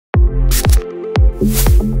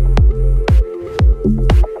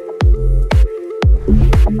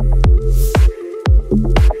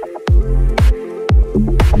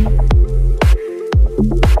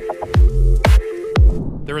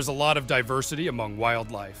lot of diversity among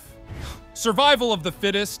wildlife. Survival of the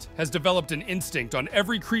fittest has developed an instinct on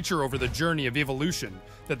every creature over the journey of evolution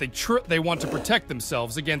that they want to protect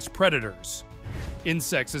themselves against predators.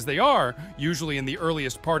 Insects as they are, usually in the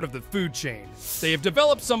earliest part of the food chain, they have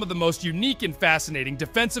developed some of the most unique and fascinating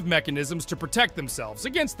defensive mechanisms to protect themselves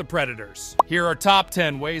against the predators. Here are top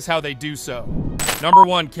 10 ways how they do so. Number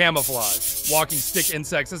 1, camouflage. Walking stick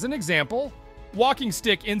insects as an example. Walking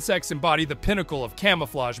stick insects embody the pinnacle of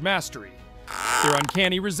camouflage mastery. Their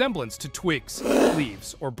uncanny resemblance to twigs,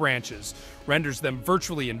 leaves, or branches renders them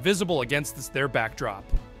virtually invisible against their backdrop.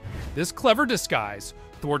 This clever disguise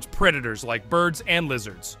thwarts predators like birds and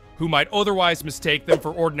lizards, who might otherwise mistake them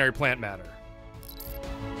for ordinary plant matter.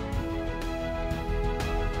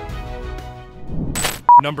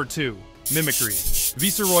 Number 2, mimicry.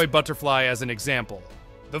 Viceroy butterfly as an example.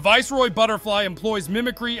 The viceroy butterfly employs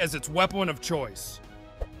mimicry as its weapon of choice.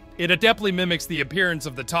 It adeptly mimics the appearance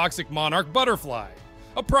of the toxic monarch butterfly,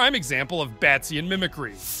 a prime example of Batesian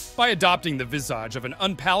mimicry. By adopting the visage of an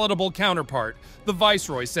unpalatable counterpart, the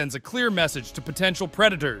viceroy sends a clear message to potential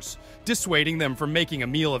predators, dissuading them from making a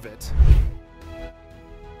meal of it.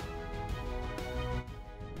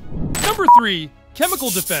 Number 3,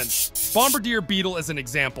 chemical defense. Bombardier beetle as an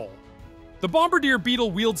example. The bombardier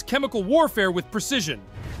beetle wields chemical warfare with precision.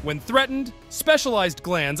 When threatened, specialized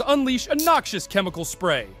glands unleash a noxious chemical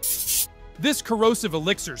spray. This corrosive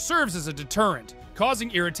elixir serves as a deterrent, causing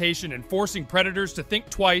irritation and forcing predators to think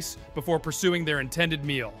twice before pursuing their intended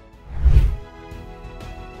meal.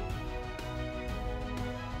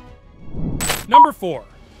 Number 4,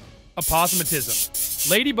 aposematism.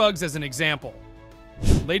 Ladybugs as an example.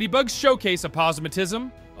 Ladybugs showcase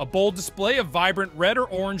aposematism, a bold display of vibrant red or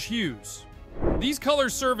orange hues. These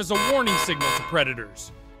colors serve as a warning signal to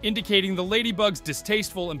predators, indicating the ladybug's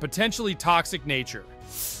distasteful and potentially toxic nature.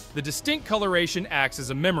 The distinct coloration acts as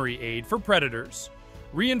a memory aid for predators,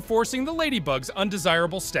 reinforcing the ladybug's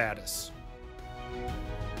undesirable status.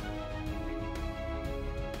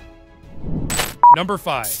 Number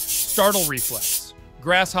 5, startle reflex.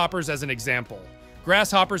 Grasshoppers as an example.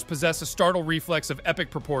 Grasshoppers possess a startle reflex of epic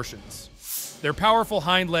proportions. Their powerful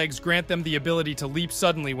hind legs grant them the ability to leap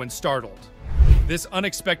suddenly when startled. This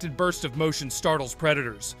unexpected burst of motion startles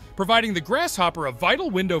predators, providing the grasshopper a vital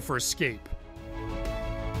window for escape.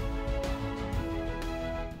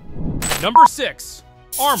 Number 6,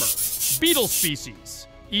 armor. Beetle species,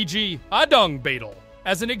 e.g. a dung beetle,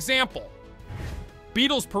 as an example.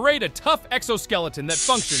 Beetles parade a tough exoskeleton that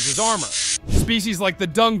functions as armor. Species like the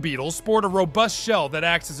dung beetle sport a robust shell that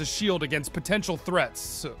acts as a shield against potential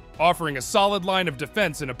threats, offering a solid line of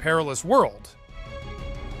defense in a perilous world.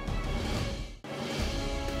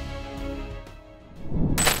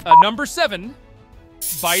 Number 7,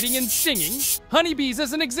 biting and stinging. Honeybees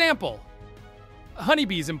as an example.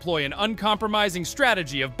 Honeybees employ an uncompromising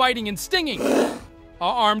strategy of biting and stinging.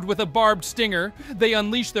 Armed with a barbed stinger, they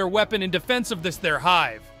unleash their weapon in defense of their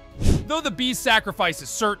hive. Though the bee's sacrifice is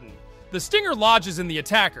certain, the stinger lodges in the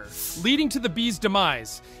attacker, leading to the bee's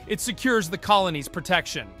demise. It secures the colony's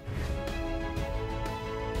protection.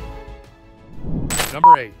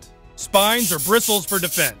 Number 8, spines or bristles for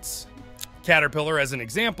defense. Caterpillar as an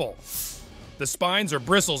example. The spines or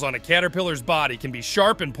bristles on a caterpillar's body can be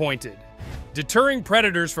sharp and pointed, deterring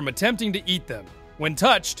predators from attempting to eat them. When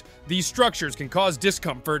touched, these structures can cause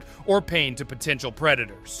discomfort or pain to potential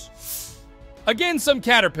predators. Again, some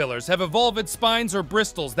caterpillars have evolved spines or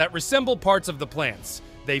bristles that resemble parts of the plants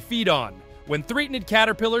they feed on. When threatened,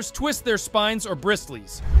 caterpillars twist their spines or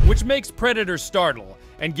bristles, which makes predators startle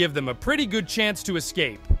and give them a pretty good chance to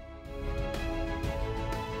escape.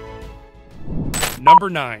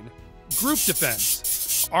 Number 9, group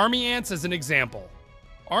defense. Army ants as an example.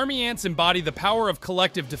 Army ants embody the power of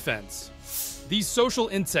collective defense. These social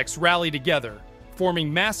insects rally together,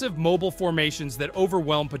 forming massive mobile formations that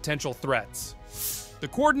overwhelm potential threats. The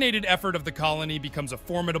coordinated effort of the colony becomes a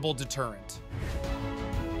formidable deterrent.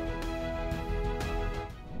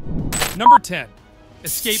 Number 10,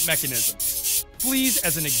 escape mechanism. Fleas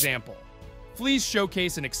as an example. Fleas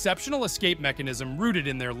showcase an exceptional escape mechanism rooted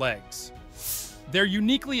in their legs. Their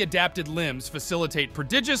uniquely adapted limbs facilitate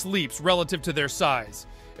prodigious leaps relative to their size,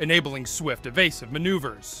 enabling swift, evasive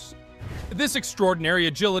maneuvers. This extraordinary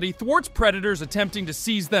agility thwarts predators attempting to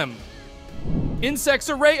seize them. Insect's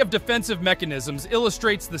array of defensive mechanisms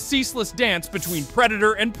illustrates the ceaseless dance between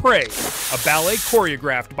predator and prey, a ballet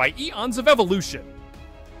choreographed by eons of evolution.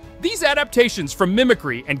 These adaptations from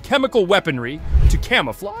mimicry and chemical weaponry to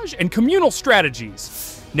camouflage and communal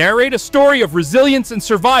strategies narrate a story of resilience and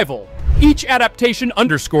survival, Each adaptation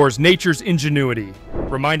underscores nature's ingenuity,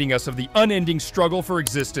 reminding us of the unending struggle for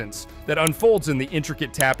existence that unfolds in the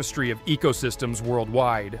intricate tapestry of ecosystems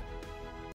worldwide.